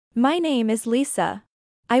My name is Lisa.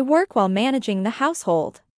 I work while managing the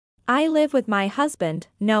household. I live with my husband,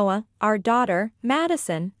 Noah, our daughter,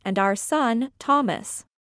 Madison, and our son, Thomas.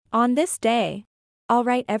 On this day.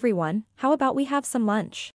 Alright everyone, how about we have some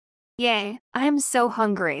lunch? Yay, I'm so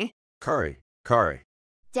hungry. Curry.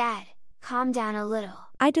 Dad, calm down a little.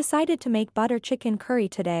 I decided to make butter chicken curry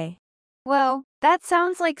today. Whoa, that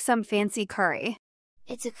sounds like some fancy curry.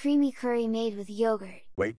 It's a creamy curry made with yogurt.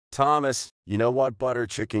 Wait, Thomas, you know what butter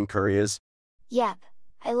chicken curry is? Yep,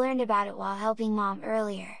 I learned about it while helping Mom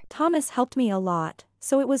earlier. Thomas helped me a lot,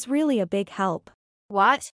 so it was really a big help.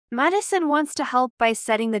 What? Madison wants to help by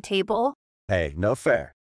setting the table? Hey, no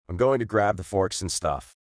fair. I'm going to grab the forks and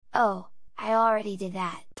stuff. Oh, I already did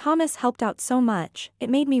that. Thomas helped out so much, it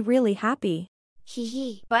made me really happy. Hee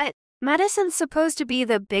hee. But Madison's supposed to be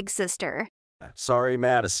the big sister. Sorry,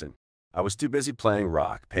 Madison. I was too busy playing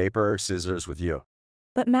rock, paper, scissors with you.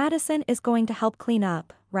 But Madison is going to help clean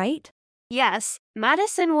up, right? Yes,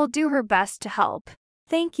 Madison will do her best to help.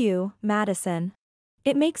 Thank you, Madison.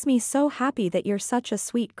 It makes me so happy that you're such a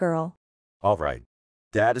sweet girl. All right.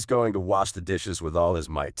 Dad is going to wash the dishes with all his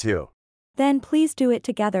might, too. Then please do it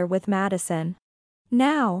together with Madison.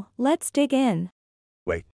 Now, let's dig in.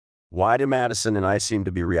 Wait, why do Madison and I seem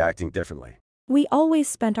to be reacting differently? We always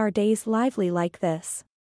spent our days lively like this.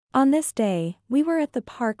 On this day, we were at the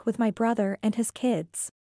park with my brother and his kids.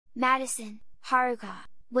 Madison, Haruka,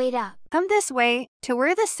 wait up. Come this way, to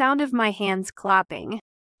where the sound of my hands clapping.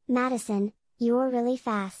 Madison, you're really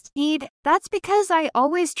fast. That's because I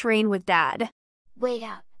always train with Dad. Wait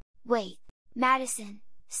up. Wait. Madison,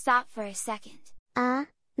 stop for a second.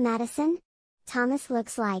 Madison? Thomas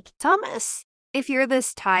looks like. Thomas, if you're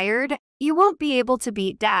this tired, you won't be able to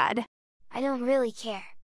beat Dad. I don't really care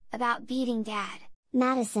about beating Dad.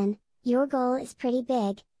 Madison, your goal is pretty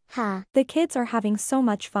big, huh? The kids are having so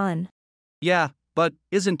much fun. Yeah, but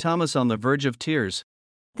isn't Thomas on the verge of tears?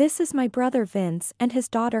 This is my brother Vince and his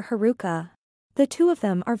daughter Haruka. The two of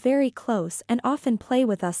them are very close and often play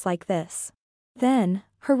with us like this. Then,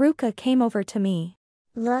 Haruka came over to me.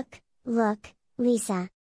 Look, Lisa.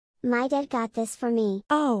 My dad got this for me.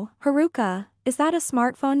 Oh, Haruka, is that a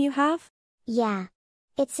smartphone you have? Yeah.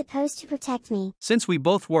 It's supposed to protect me. Since we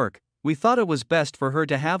both work, we thought it was best for her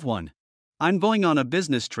to have one. I'm going on a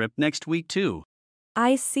business trip next week too.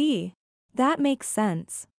 I see. That makes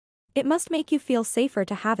sense. It must make you feel safer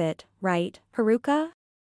to have it, right, Haruka?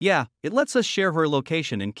 Yeah, it lets us share her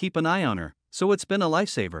location and keep an eye on her, so it's been a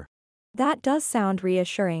lifesaver. That does sound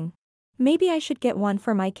reassuring. Maybe I should get one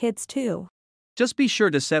for my kids too. Just be sure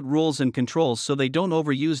to set rules and controls so they don't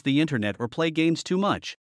overuse the internet or play games too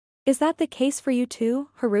much. Is that the case for you too,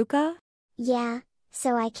 Haruka? Yeah,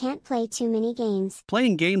 so I can't play too many games.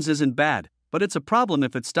 Playing games isn't bad, but it's a problem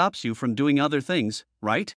if it stops you from doing other things,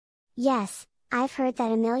 right? Yes, I've heard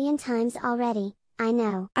that a million times already, I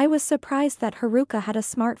know. I was surprised that Haruka had a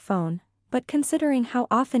smartphone, but considering how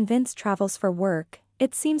often Vince travels for work,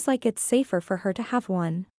 it seems like it's safer for her to have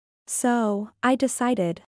one. So, I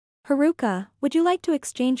decided. Haruka, would you like to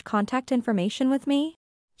exchange contact information with me?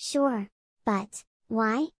 Sure, but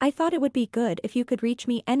why? I thought it would be good if you could reach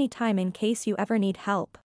me anytime in case you ever need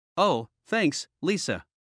help. Oh, thanks, Lisa.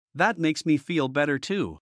 That makes me feel better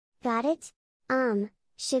too. Got it?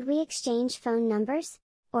 Should we exchange phone numbers?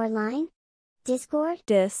 Or line? Discord?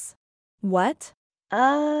 What?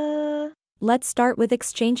 Let's start with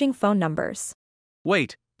exchanging phone numbers.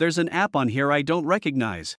 Wait, there's an app on here I don't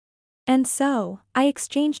recognize. And so, I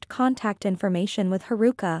exchanged contact information with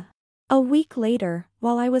Haruka. A week later,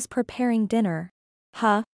 while I was preparing dinner.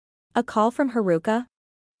 A call from Haruka?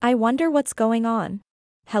 I wonder what's going on.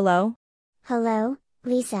 Hello? Hello,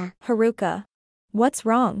 Lisa. Haruka. What's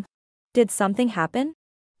wrong? Did something happen?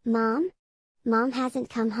 Mom? Mom hasn't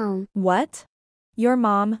come home. What? Your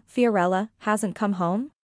mom, Fiorella, hasn't come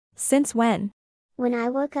home? Since when? When I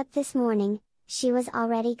woke up this morning, she was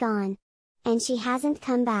already gone. And she hasn't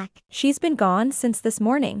come back. She's been gone since this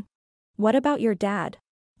morning. What about your dad?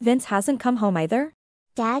 Vince hasn't come home either?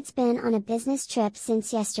 Dad's been on a business trip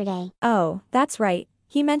since yesterday. Oh, that's right.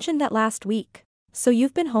 He mentioned that last week. So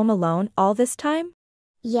you've been home alone all this time?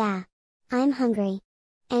 Yeah. I'm hungry.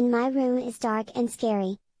 And my room is dark and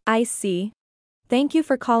scary. I see. Thank you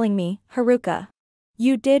for calling me, Haruka.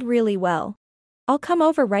 You did really well. I'll come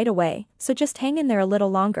over right away, so just hang in there a little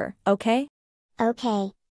longer, okay?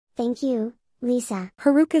 Okay. Thank you, Lisa.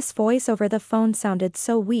 Haruka's voice over the phone sounded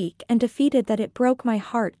so weak and defeated that it broke my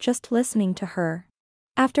heart just listening to her.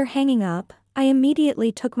 After hanging up, I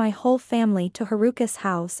immediately took my whole family to Haruka's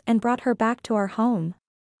house and brought her back to our home.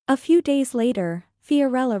 A few days later,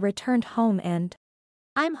 Fiorella returned home and...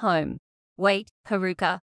 I'm home. Wait,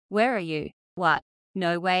 Haruka, where are you? What?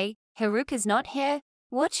 No way, Haruka's not here.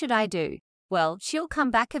 What should I do? Well, she'll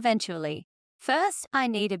come back eventually. First, I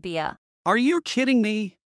need a beer. Are you kidding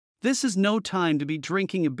me? This is no time to be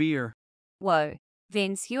drinking a beer. Whoa,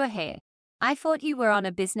 Vince, you're here. I thought you were on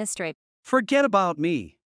a business trip. Forget about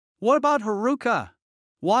me. What about Haruka?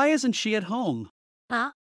 Why isn't she at home?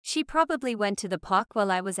 Huh? She probably went to the park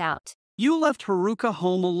while I was out. You left Haruka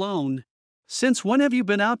home alone. Since when have you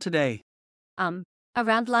been out today?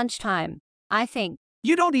 Around lunchtime, I think.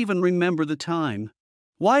 You don't even remember the time.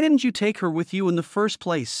 Why didn't you take her with you in the first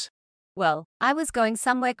place? Well, I was going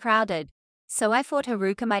somewhere crowded, so I thought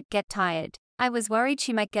Haruka might get tired. I was worried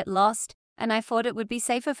she might get lost, and I thought it would be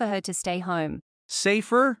safer for her to stay home.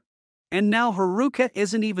 Safer? And now Haruka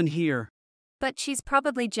isn't even here. But she's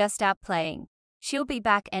probably just out playing. She'll be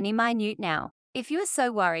back any minute now. If you're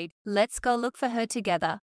so worried, let's go look for her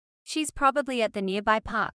together. She's probably at the nearby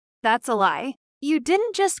park. That's a lie. You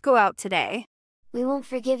didn't just go out today. We won't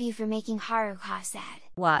forgive you for making Haruka sad.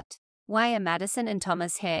 What? Why are Madison and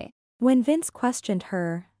Thomas here? When Vince questioned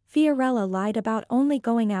her, Fiorella lied about only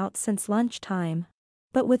going out since lunchtime.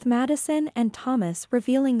 But with Madison and Thomas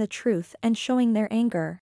revealing the truth and showing their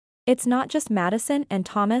anger, it's not just Madison and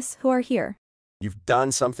Thomas who are here. You've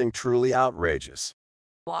done something truly outrageous.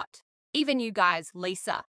 What? Even you guys,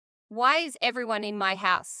 Lisa. Why is everyone in my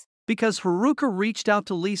house? Because Haruka reached out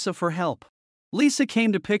to Lisa for help. Lisa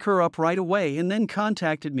came to pick her up right away and then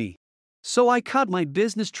contacted me. So I cut my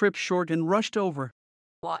business trip short and rushed over.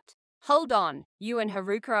 What? Hold on, you and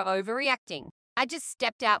Haruka are overreacting. I just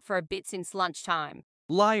stepped out for a bit since lunchtime.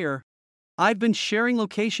 Liar. I've been sharing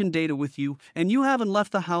location data with you and you haven't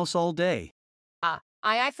left the house all day.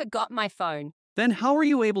 I forgot my phone. Then how are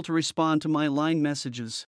you able to respond to my line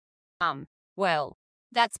messages? Well,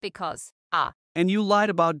 that's because, And you lied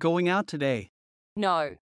about going out today.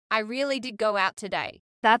 no, I really did go out today.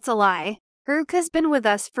 That's a lie. Haruka's been with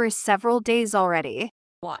us for several days already.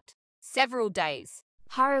 What? Several days.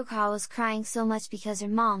 Haruka was crying so much because her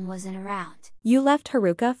mom wasn't around. You left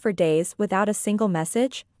Haruka for days without a single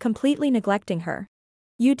message, completely neglecting her.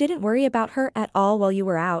 You didn't worry about her at all while you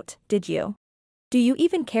were out, did you? Do you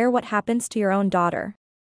even care what happens to your own daughter?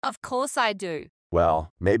 Of course I do. Well,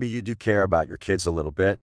 maybe you do care about your kids a little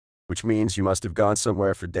bit, which means you must have gone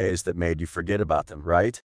somewhere for days that made you forget about them,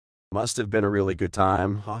 right? Must have been a really good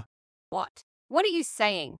time, huh? What? What are you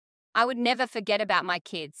saying? I would never forget about my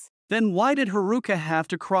kids. Then why did Haruka have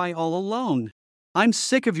to cry all alone? I'm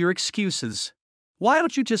sick of your excuses. Why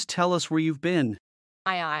don't you just tell us where you've been?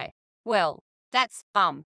 Well, that's,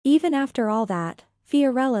 Even after all that,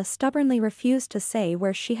 Fiorella stubbornly refused to say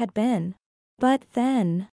where she had been. But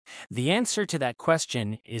then, The answer to that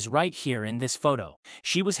question is right here in this photo.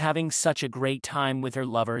 She was having such a great time with her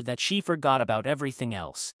lover that she forgot about everything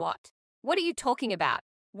else. what? What are you talking about?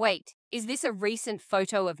 Wait, is this a recent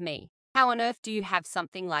photo of me? How on earth do you have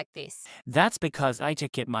something like this? That's because I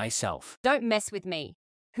took it myself. Don't mess with me.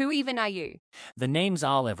 Who even are you? The name's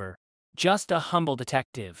Oliver. Just a humble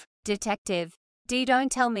detective. Detective.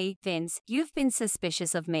 Don't tell me, Vince, you've been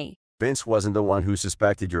suspicious of me. Vince wasn't the one who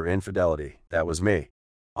suspected your infidelity. That was me.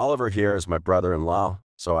 Oliver here is my brother-in-law,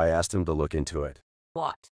 so I asked him to look into it.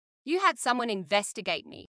 What? You had someone investigate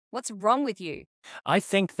me. What's wrong with you? I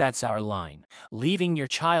think that's our line. Leaving your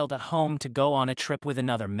child at home to go on a trip with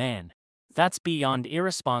another man. That's beyond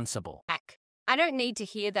irresponsible. I don't need to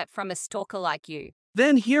hear that from a stalker like you.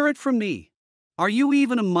 Then hear it from me. Are you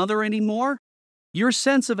even a mother anymore? Your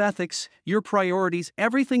sense of ethics, your priorities,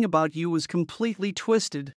 everything about you is completely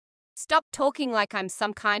twisted. Stop talking like I'm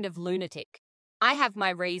some kind of lunatic. I have my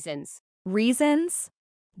reasons. reasons?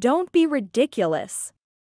 Don't be ridiculous.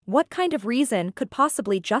 What kind of reason could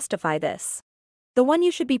possibly justify this? The one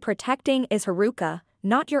you should be protecting is Haruka,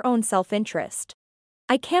 not your own self-interest.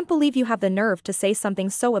 I can't believe you have the nerve to say something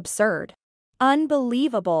so absurd.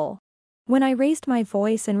 Unbelievable. When I raised my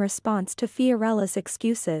voice in response to Fiorella's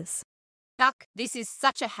excuses. Duck, this is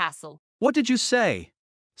such a hassle. What did you say?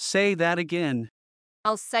 Say that again.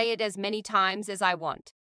 I'll say it as many times as I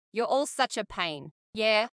want. You're all such a pain.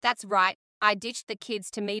 Yeah, that's right. I ditched the kids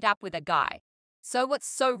to meet up with a guy. So what's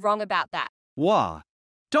so wrong about that? Wah.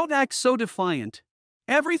 Don't act so defiant.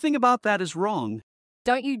 Everything about that is wrong.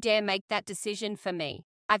 Don't you dare make that decision for me.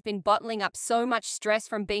 I've been bottling up so much stress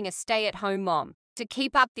from being a stay-at-home mom. To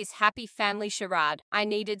keep up this happy family charade, I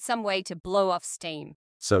needed some way to blow off steam.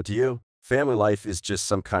 So to you, family life is just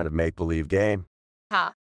some kind of make-believe game?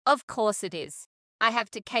 Of course it is. I have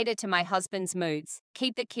to cater to my husband's moods,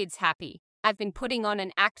 keep the kids happy. I've been putting on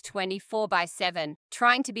an act 24/7,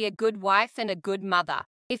 trying to be a good wife and a good mother.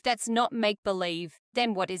 If that's not make-believe,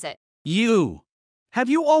 then what is it? You. Have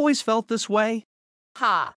you always felt this way?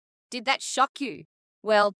 Did that shock you?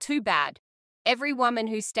 Well, too bad. Every woman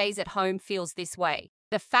who stays at home feels this way.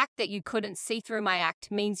 The fact that you couldn't see through my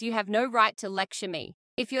act means you have no right to lecture me.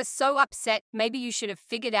 If you're so upset, maybe you should have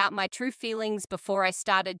figured out my true feelings before I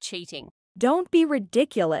started cheating. Don't be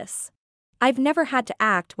ridiculous. I've never had to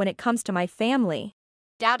act when it comes to my family.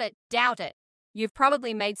 Doubt it, doubt it. You've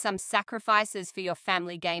probably made some sacrifices for your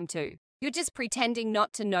family game too. You're just pretending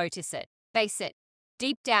not to notice it. Face it.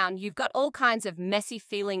 Deep down, you've got all kinds of messy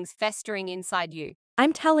feelings festering inside you.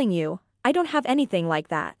 I'm telling you, I don't have anything like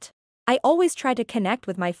that. I always try to connect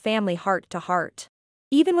with my family heart to heart.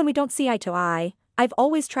 Even when we don't see eye to eye, I've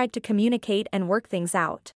always tried to communicate and work things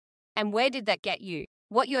out. And where did that get you?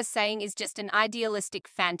 What you're saying is just an idealistic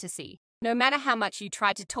fantasy. No matter how much you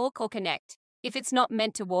try to talk or connect, if it's not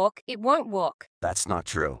meant to walk, it won't walk. That's not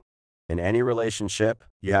true. In any relationship,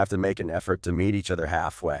 you have to make an effort to meet each other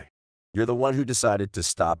halfway. You're the one who decided to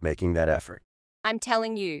stop making that effort. I'm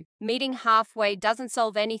telling you, meeting halfway doesn't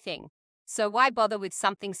solve anything. So why bother with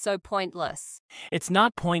something so pointless? It's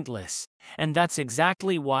not pointless, and that's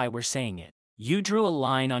exactly why we're saying it. You drew a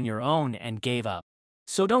line on your own and gave up.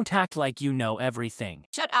 So don't act like you know everything.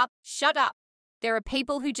 Shut up, shut up. There are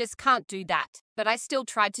people who just can't do that, but I still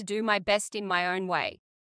tried to do my best in my own way.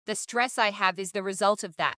 The stress I have is the result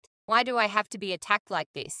of that. Why do I have to be attacked like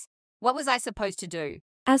this? What was I supposed to do?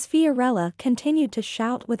 As Fiorella continued to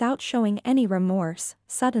shout without showing any remorse,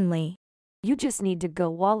 suddenly, You just need to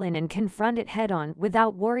go all in and confront it head on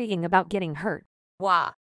without worrying about getting hurt.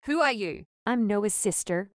 Wah, who are you? I'm Noah's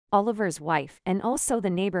sister, Oliver's wife, and also the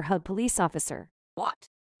neighborhood police officer. What?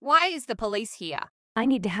 Why is the police here? I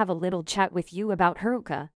need to have a little chat with you about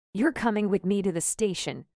Haruka. You're coming with me to the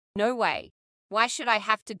station. No way. Why should I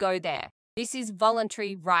have to go there? This is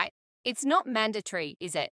voluntary, right? It's not mandatory,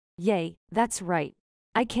 is it? Yay, that's right.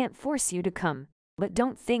 I can't force you to come, but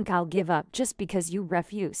don't think I'll give up just because you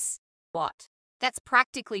refuse. What? That's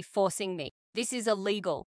practically forcing me. This is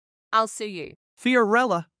illegal. I'll sue you.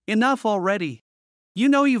 Fiorella, enough already. You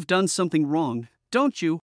know you've done something wrong, don't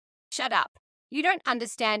you? Shut up. You don't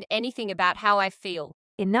understand anything about how I feel.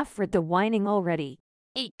 Enough with the whining already.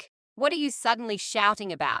 Eek. What are you suddenly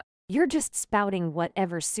shouting about? You're just spouting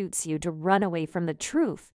whatever suits you to run away from the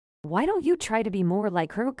truth. Why don't you try to be more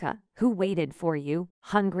like Haruka, who waited for you,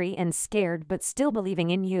 hungry and scared but still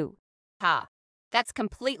believing in you? Ha. That's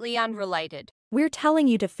completely unrelated. we're telling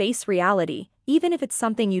you to face reality, even if it's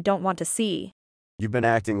something you don't want to see. You've been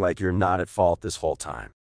acting like you're not at fault this whole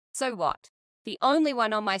time. So what? The only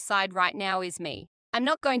one on my side right now is me. I'm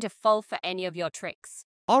not going to fall for any of your tricks.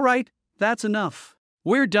 All right, that's enough.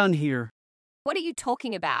 We're done here. What are you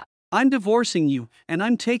talking about? I'm divorcing you, and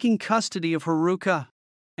I'm taking custody of Haruka.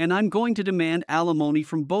 And I'm going to demand alimony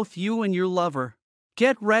from both you and your lover.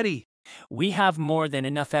 Get ready. We have more than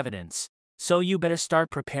enough evidence, so you better start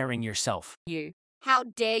preparing yourself. You. How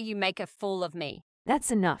dare you make a fool of me?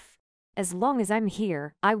 That's enough. As long as I'm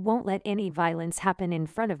here, I won't let any violence happen in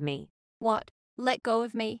front of me. What? Let go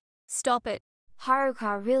of me? Stop it.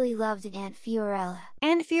 Haruka really loved Aunt Fiorella.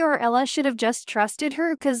 And Fiorella should have just trusted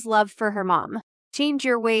Haruka's love for her mom. Change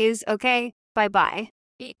your ways, okay? Bye-bye.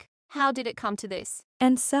 Ick. How did it come to this?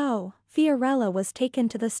 And so, Fiorella was taken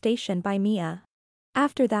to the station by Mia.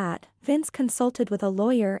 After that, Vince consulted with a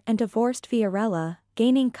lawyer and divorced Fiorella,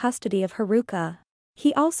 gaining custody of Haruka.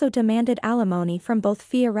 He also demanded alimony from both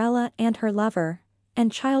Fiorella and her lover,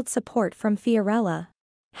 and child support from Fiorella.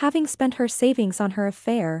 Having spent her savings on her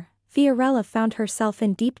affair, Fiorella found herself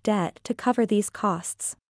in deep debt to cover these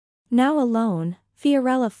costs. Now alone,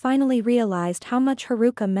 Fiorella finally realized how much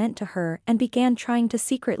Haruka meant to her and began trying to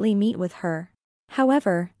secretly meet with her.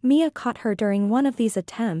 However, Mia caught her during one of these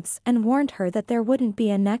attempts and warned her that there wouldn't be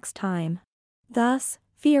a next time. Thus,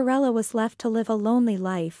 Fiorella was left to live a lonely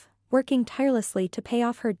life, working tirelessly to pay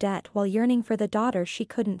off her debt while yearning for the daughter she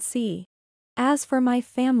couldn't see. As for my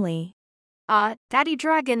family, Daddy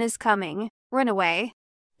Dragon is coming. Run away.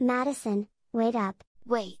 Madison, wait up.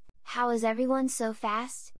 Wait, how is everyone so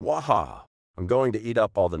fast? Waha! I'm going to eat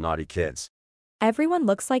up all the naughty kids. everyone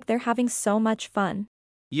looks like they're having so much fun.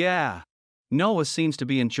 Yeah. Noah seems to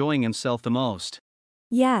be enjoying himself the most.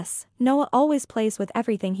 Yes, Noah always plays with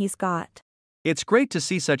everything he's got. It's great to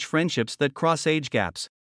see such friendships that cross age gaps.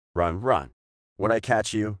 Run, run. When I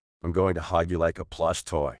catch you, I'm going to hug you like a plush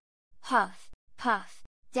toy. Huff, puff.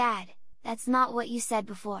 Dad, that's not what you said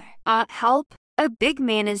before. Help. A big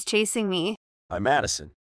man is chasing me. I'm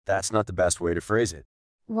Madison. That's not the best way to phrase it.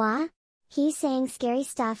 What? He's saying scary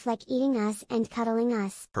stuff like eating us and cuddling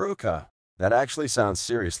us. Haruka, that actually sounds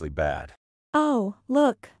seriously bad. Oh,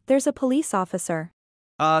 look, there's a police officer.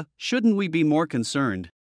 Shouldn't we be more concerned?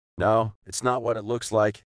 No, it's not what it looks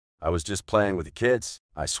like. I was just playing with the kids,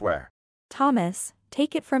 I swear. Thomas,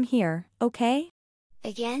 take it from here, okay?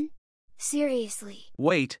 Again? Seriously.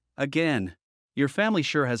 Wait, again. Your family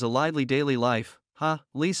sure has a lively daily life, huh,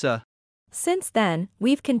 Lisa? Since then,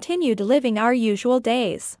 we've continued living our usual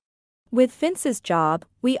days. With Vince's job,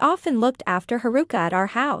 we often looked after Haruka at our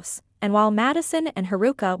house, and while Madison and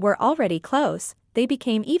Haruka were already close, they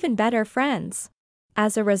became even better friends.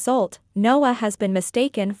 As a result, Noah has been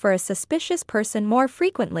mistaken for a suspicious person more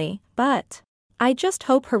frequently, but I just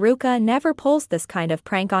hope Haruka never pulls this kind of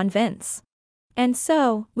prank on Vince. And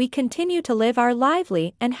so, we continue to live our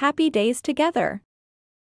lively and happy days together.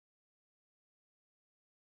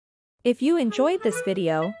 If you enjoyed this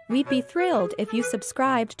video, we'd be thrilled if you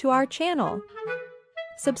subscribed to our channel.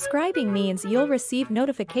 Subscribing means you'll receive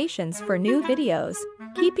notifications for new videos,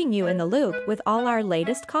 keeping you in the loop with all our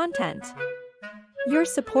latest content. Your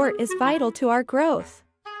support is vital to our growth.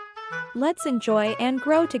 Let's enjoy and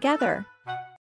grow together.